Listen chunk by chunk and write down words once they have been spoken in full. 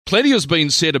plenty has been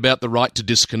said about the right to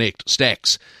disconnect,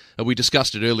 Stacks. We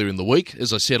discussed it earlier in the week.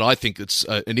 As I said, I think it's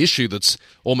an issue that's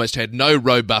almost had no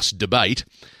robust debate,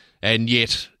 and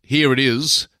yet here it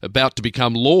is, about to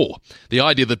become law. The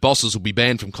idea that bosses will be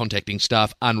banned from contacting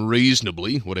staff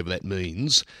unreasonably, whatever that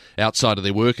means, outside of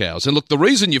their work hours. And look, the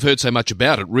reason you've heard so much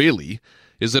about it, really,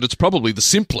 is that it's probably the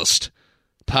simplest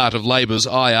part of Labor's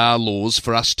IR laws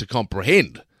for us to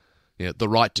comprehend. You know, the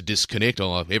right to disconnect.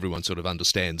 Oh, everyone sort of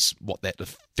understands what that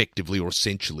effectively or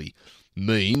essentially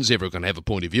means. Everyone can have a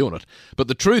point of view on it. But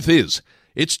the truth is,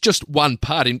 it's just one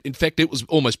part. In fact, it was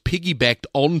almost piggybacked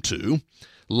onto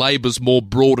Labor's more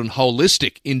broad and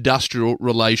holistic industrial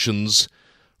relations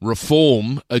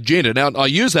reform agenda. Now, I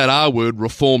use that R word,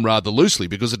 reform, rather loosely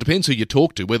because it depends who you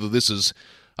talk to, whether this is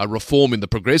a reform in the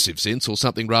progressive sense or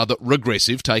something rather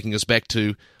regressive, taking us back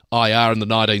to IR in the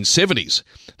 1970s.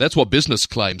 That's what business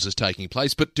claims is taking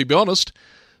place. But to be honest,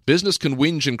 business can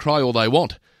whinge and cry all they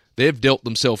want. They've dealt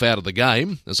themselves out of the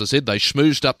game. As I said, they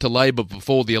schmoozed up to Labor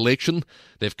before the election.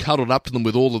 They've cuddled up to them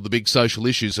with all of the big social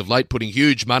issues of late, putting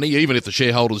huge money, even if the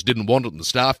shareholders didn't want it and the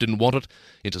staff didn't want it,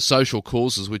 into social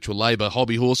causes which were Labor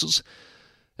hobby horses.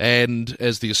 And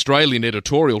as the Australian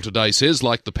editorial today says,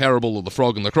 like the parable of the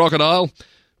frog and the crocodile,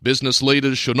 business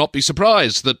leaders should not be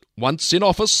surprised that once in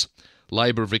office,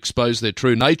 Labor have exposed their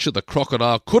true nature. The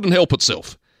crocodile couldn't help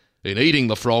itself in eating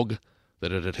the frog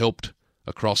that it had helped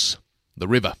across the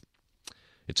river.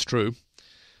 It's true.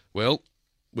 Well,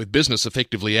 with business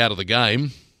effectively out of the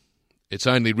game, it's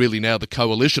only really now the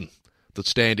coalition that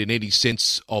stand in any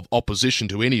sense of opposition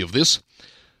to any of this.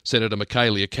 Senator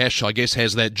Michaelia Cash, I guess,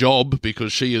 has that job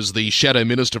because she is the Shadow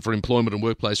Minister for Employment and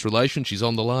Workplace Relations. She's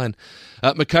on the line.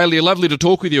 Michaelia, lovely to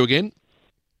talk with you again.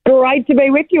 Great to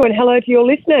be with you, and hello to your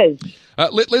listeners.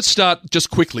 Let's start just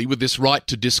quickly with this right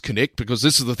to disconnect, because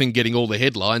this is the thing getting all the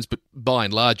headlines, but by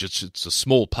and large it's a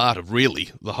small part of really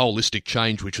the holistic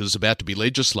change which is about to be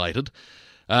legislated.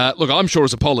 Look, I'm sure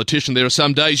as a politician there are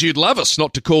some days you'd love us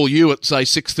not to call you at, say,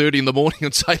 6:30 in the morning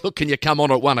and say, look, can you come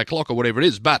on at 1 o'clock or whatever it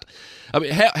is. But I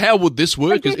mean, how would this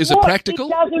work? Is it practical?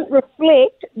 It doesn't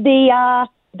reflect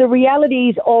the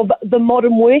realities of the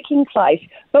modern working place.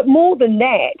 But more than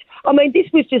that, I mean, this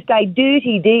was just a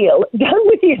dirty deal done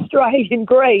with the Australian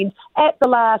Greens at the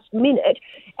last minute.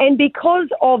 And because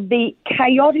of the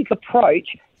chaotic approach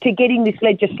to getting this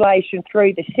legislation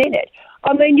through the Senate,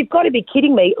 I mean, you've got to be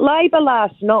kidding me. Labor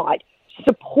last night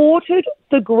supported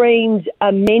the Greens'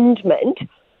 amendment,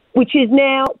 which is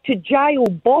now to jail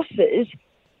bosses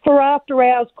for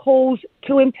after-hours calls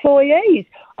to employees.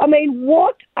 I mean,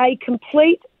 what a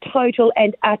complete, total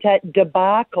and utter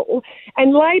debacle.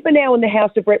 And Labor now in the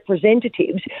House of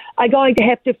Representatives are going to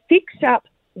have to fix up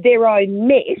their own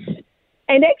mess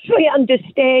and actually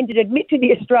understand and admit to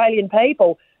the Australian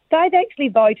people they've actually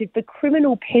voted for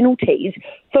criminal penalties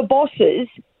for bosses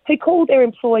who call their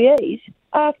employees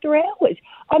after hours.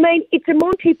 I mean, it's a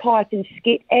Monty Python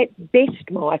skit at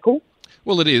best, Michael.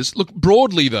 Well, it is. Look,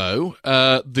 broadly, though,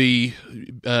 the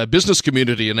business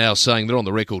community are now saying, they're on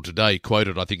the record today,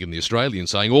 quoted, I think, in The Australian,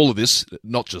 saying all of this,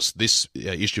 not just this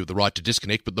issue of the right to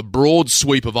disconnect, but the broad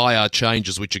sweep of IR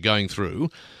changes which are going through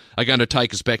are going to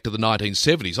take us back to the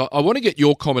 1970s. I want to get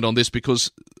your comment on this,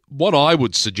 because what I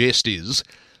would suggest is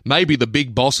maybe the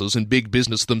big bosses and big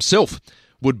business themselves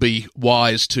would be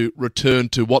wise to return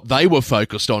to what they were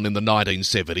focused on in the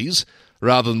 1970s,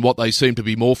 rather than what they seem to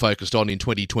be more focused on in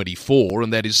 2024,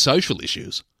 and that is social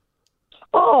issues.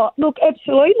 Oh, look,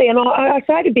 absolutely. And I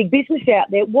say to big business out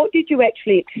there, what did you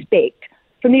actually expect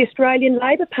from the Australian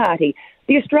Labor Party?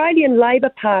 The Australian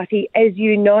Labor Party, as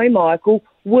you know, Michael,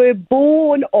 were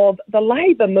born of the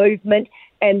labour movement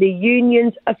and the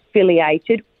unions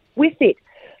affiliated with it.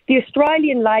 The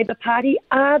Australian Labor Party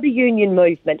are the union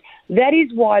movement. That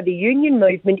is why the union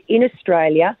movement in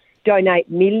Australia donate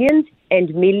millions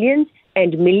and millions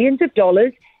and millions of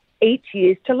dollars each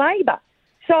year to Labor.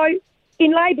 So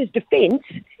in Labor's defence,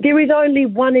 there is only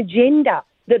one agenda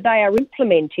that they are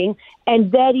implementing,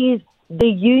 and that is the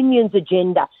union's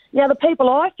agenda. Now, the people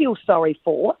I feel sorry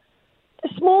for, the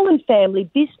small and family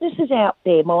businesses out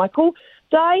there, Michael,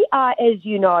 they are, as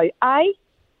you know,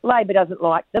 Labor doesn't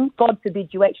like them. God forbid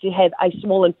you actually have a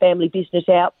small and family business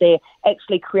out there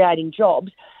actually creating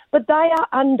jobs. But they are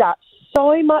under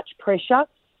so much pressure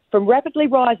from rapidly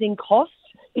rising costs,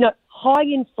 high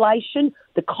inflation,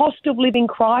 the cost of living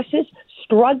crisis,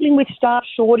 struggling with staff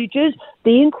shortages,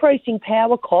 the increasing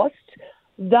power costs.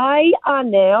 They are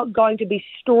now going to be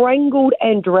strangled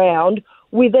and drowned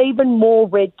with even more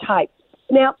red tape.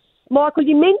 Now, Michael,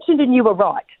 you mentioned, and you were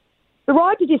right, the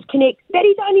right to disconnect, that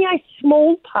is only a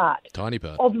small part, tiny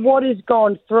part of what has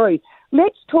gone through.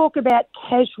 Let's talk about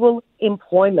casual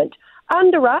employment.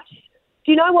 under us,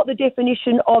 do you know what the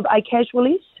definition of a casual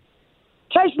is?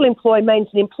 Casual employee means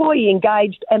an employee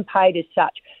engaged and paid as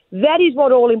such. That is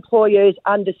what all employers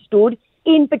understood,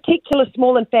 in particular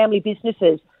small and family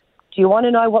businesses. Do you want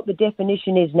to know what the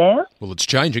definition is now? Well, it's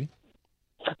changing.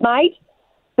 Mate,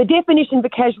 the definition of a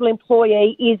casual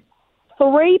employee is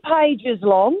 3 pages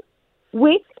long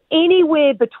with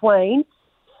anywhere between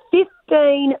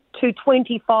 15 to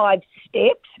 25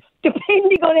 steps,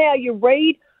 depending on how you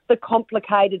read the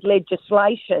complicated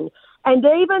legislation. And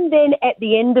even then, at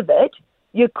the end of it,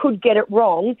 you could get it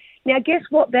wrong. Now, guess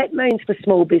what that means for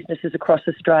small businesses across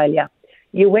Australia?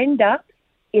 You end up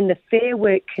in the Fair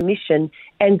Work Commission,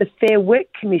 and the Fair Work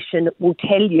Commission will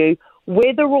tell you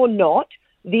whether or not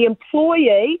the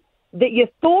employee that you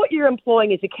thought you're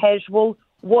employing as a casual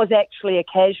was actually a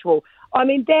casual. I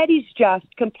mean, that is just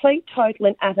complete, total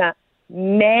and utter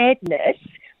madness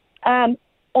on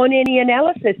any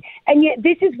analysis. And yet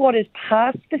this is what has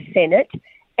passed the Senate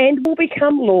and will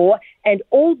become law, and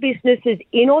all businesses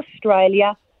in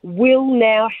Australia will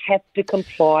now have to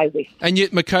comply with. And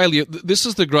yet, Michaelia, this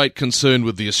is the great concern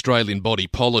with the Australian body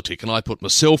politic, and I put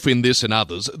myself in this and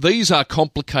others. These are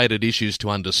complicated issues to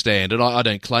understand, and I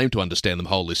don't claim to understand them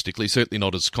holistically, certainly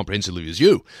not as comprehensively as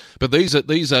you. But these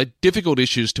are difficult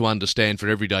issues to understand for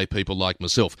everyday people like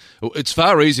myself. It's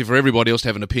far easier for everybody else to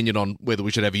have an opinion on whether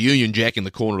we should have a Union Jack in the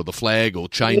corner of the flag or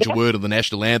change a word of the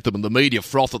national anthem, and the media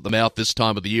froth at the mouth this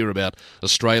time of the year about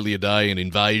Australia Day and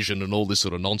invasion and all this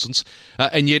sort of nonsense.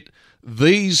 And yet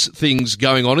these things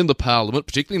going on in the Parliament,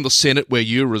 particularly in the Senate where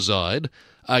you reside,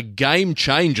 are game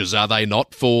changers, are they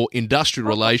not, for industrial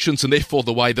relations and therefore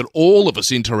the way that all of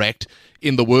us interact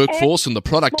in the workforce and the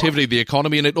productivity of the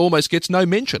economy, and it almost gets no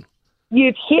mention.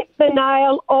 You've hit the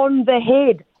nail on the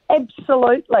head.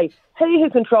 Absolutely. He who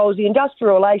controls the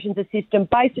industrial relations system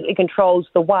basically controls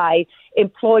the way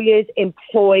employers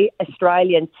employ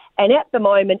Australians. And at the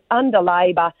moment, under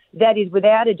Labor, that is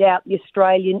without a doubt the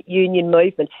Australian union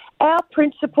movement. Our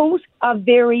principles are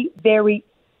very, very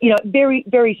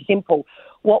simple.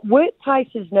 What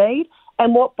workplaces need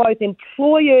and what both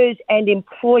employers and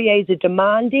employees are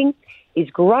demanding is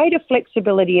greater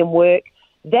flexibility in work.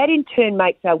 That in turn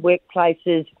makes our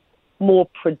workplaces more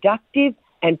productive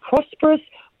and prosperous,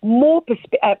 more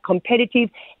competitive.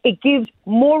 It gives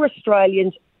more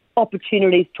Australians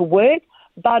opportunities to work,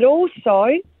 but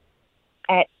also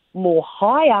at more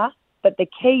higher, but the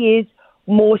key is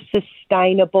more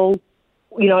sustainable,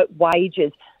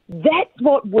 wages. That's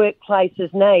what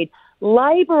workplaces need.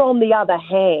 Labor, on the other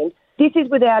hand, this is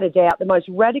without a doubt the most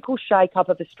radical shake-up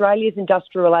of Australia's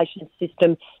industrial relations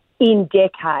system in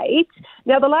decades.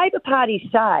 Now, the Labor Party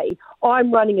say,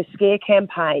 I'm running a scare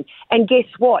campaign, and guess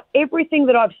what? Everything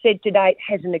that I've said to date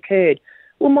hasn't occurred.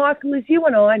 Well, Michael, as you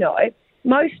and I know,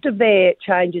 most of their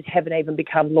changes haven't even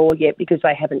become law yet because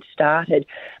they haven't started.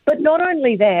 But not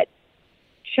only that,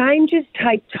 changes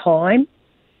take time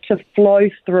to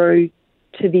flow through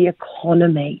to the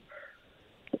economy.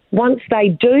 Once they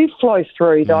do flow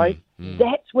through, though,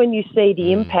 that's when you see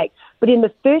the impact. But in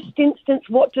the first instance,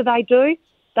 what do?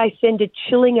 They send a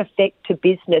chilling effect to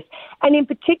business, and in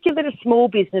particular to small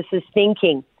businesses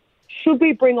thinking, should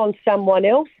we bring on someone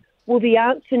else? Well, the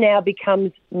answer now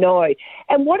becomes no.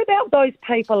 And what about those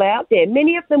people out there?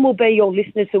 Many of them will be your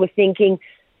listeners who are thinking,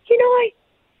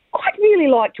 I'd really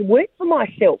like to work for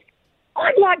myself.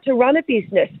 I'd like to run a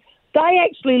business. They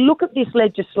actually look at this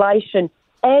legislation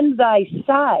and they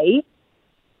say,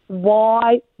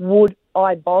 why would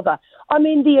I bother? I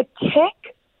mean, the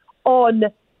attack on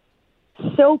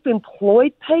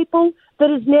self-employed people that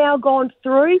has now gone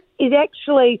through is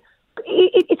actually,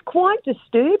 it's quite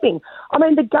disturbing. I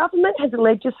mean, the government has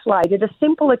legislated a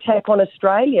simple attack on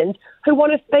Australians who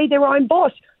want to be their own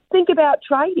boss. Think about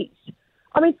tradies.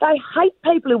 I mean, they hate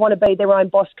people who want to be their own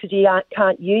boss because you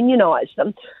can't unionise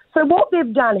them. So what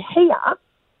they've done here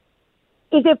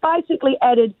is they've basically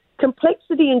added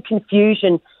complexity and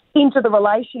confusion into the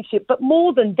relationship. But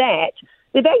more than that,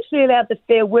 they've actually allowed the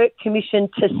Fair Work Commission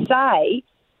to say,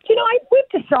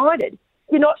 we've decided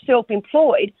you're not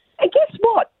self-employed, and guess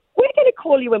what? We're going to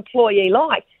call you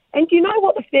employee-like. And do you know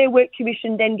what the Fair Work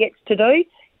Commission then gets to do?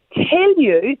 Tell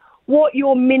you what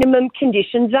your minimum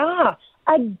conditions are.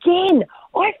 Again,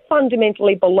 I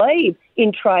fundamentally believe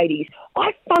in tradies.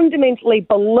 I fundamentally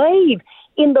believe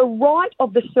in the right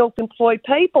of the self-employed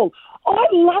people. I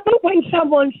love it when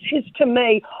someone says to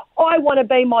me, I want to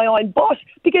be my own boss,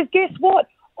 because guess what?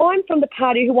 I'm from the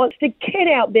party who wants to get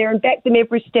out there and back them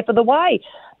every step of the way.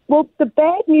 Well, the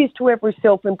bad news to every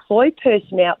self-employed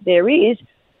person out there is,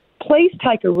 please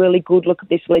take a really good look at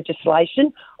this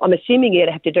legislation. I'm assuming you're going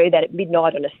to have to do that at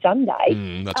midnight on a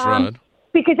Sunday. That's right.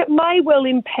 because it may well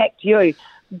impact you.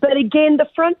 But again, the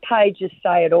front pages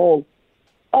say it all.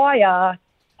 IR,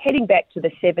 heading back to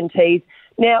the 70s.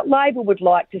 Now, Labor would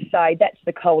like to say that's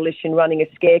the coalition running a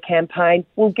scare campaign.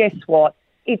 Well, guess what?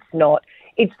 It's not.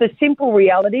 It's the simple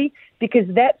reality, because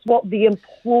that's what the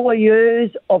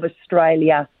employers of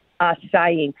Australia are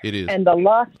saying. It is. And the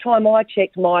last time I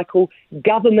checked, Michael,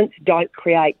 governments don't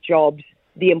create jobs.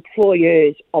 The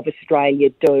employers of Australia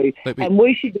do. And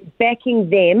we should be backing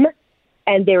them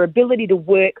and their ability to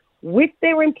work with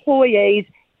their employees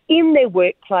in their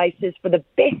workplaces for the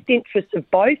best interests of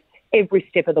both every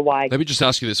step of the way. Let me just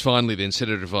ask you this finally then,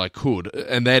 Senator, if I could,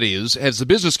 and that is, has the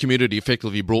business community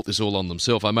effectively brought this all on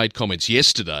themselves? I made comments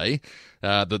yesterday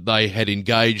that they had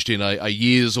engaged in a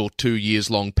years or 2 years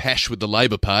long pash with the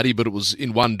Labor Party, but it was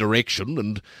in one direction,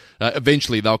 and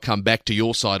eventually they'll come back to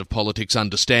your side of politics,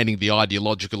 understanding the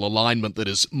ideological alignment that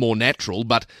is more natural.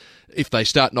 But if they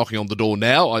start knocking on the door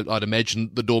now, I'd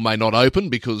imagine the door may not open,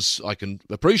 because I can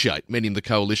appreciate many in the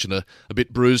coalition are a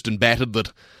bit bruised and battered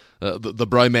that the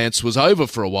bromance was over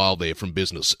for a while there from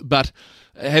business. But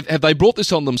have they brought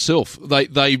this on themselves?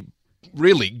 They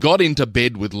really got into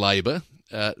bed with Labor.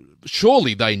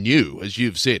 Surely they knew, as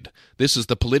you've said, this is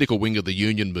the political wing of the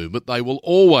union movement. They will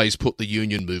always put the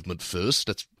union movement first.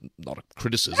 That's not a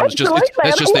criticism. It's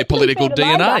just their political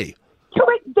DNA.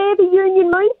 Correct, they're the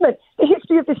union movement. The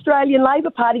history of the Australian Labor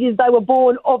Party is they were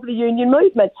born of the union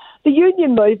movement. The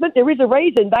union movement, there is a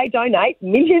reason they donate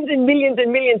millions and millions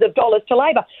and millions of dollars to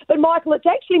Labor. But, Michael, it's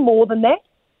actually more than that.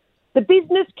 The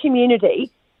business community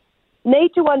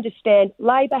need to understand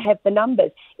Labor have the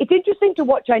numbers. It's interesting to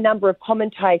watch a number of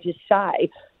commentators say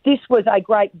this was a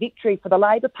great victory for the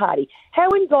Labor Party. How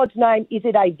in God's name is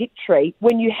it a victory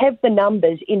when you have the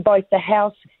numbers in both the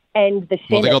House and the Senate?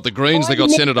 Well, they got the Greens, they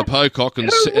got Senator Pocock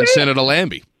and Senator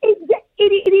Lambie.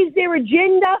 It is their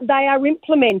agenda they are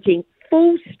implementing.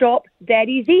 Full stop, that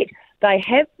is it. They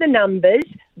have the numbers,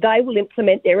 they will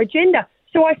implement their agenda.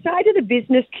 So I say to the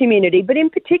business community, but in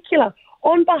particular,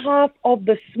 on behalf of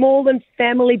the small and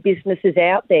family businesses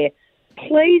out there,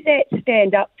 please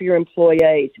stand up for your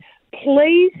employees.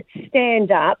 Please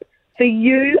stand up for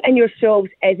you and yourselves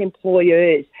as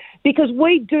employers, because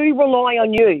we do rely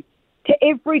on you to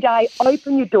every day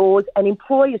open your doors and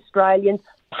employ Australians,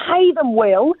 pay them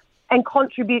well and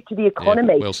contribute to the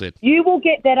economy. Yeah, well said. You will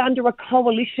get that under a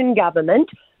coalition government.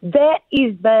 That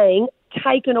is being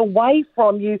taken away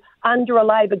from you under a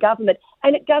Labor government.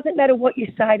 And it doesn't matter what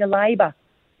you say to Labor.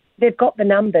 They've got the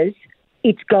numbers.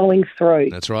 It's going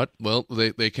through. That's right. Well,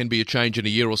 there can be a change in a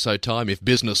year or so time if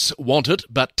business want it,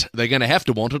 but they're going to have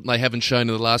to want it, and they haven't shown in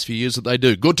the last few years that they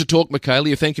do. Good to talk,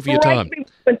 Michaelia. Thank you for your time.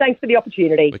 And thanks for the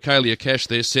opportunity. Michaelia Cash,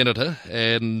 their Senator,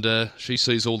 and she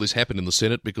sees all this happen in the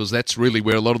Senate because that's really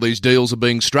where a lot of these deals are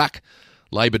being struck.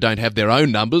 Labor don't have their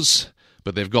own numbers,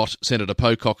 but they've got Senator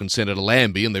Pocock and Senator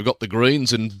Lambie, and they've got the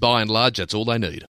Greens, and by and large, that's all they need.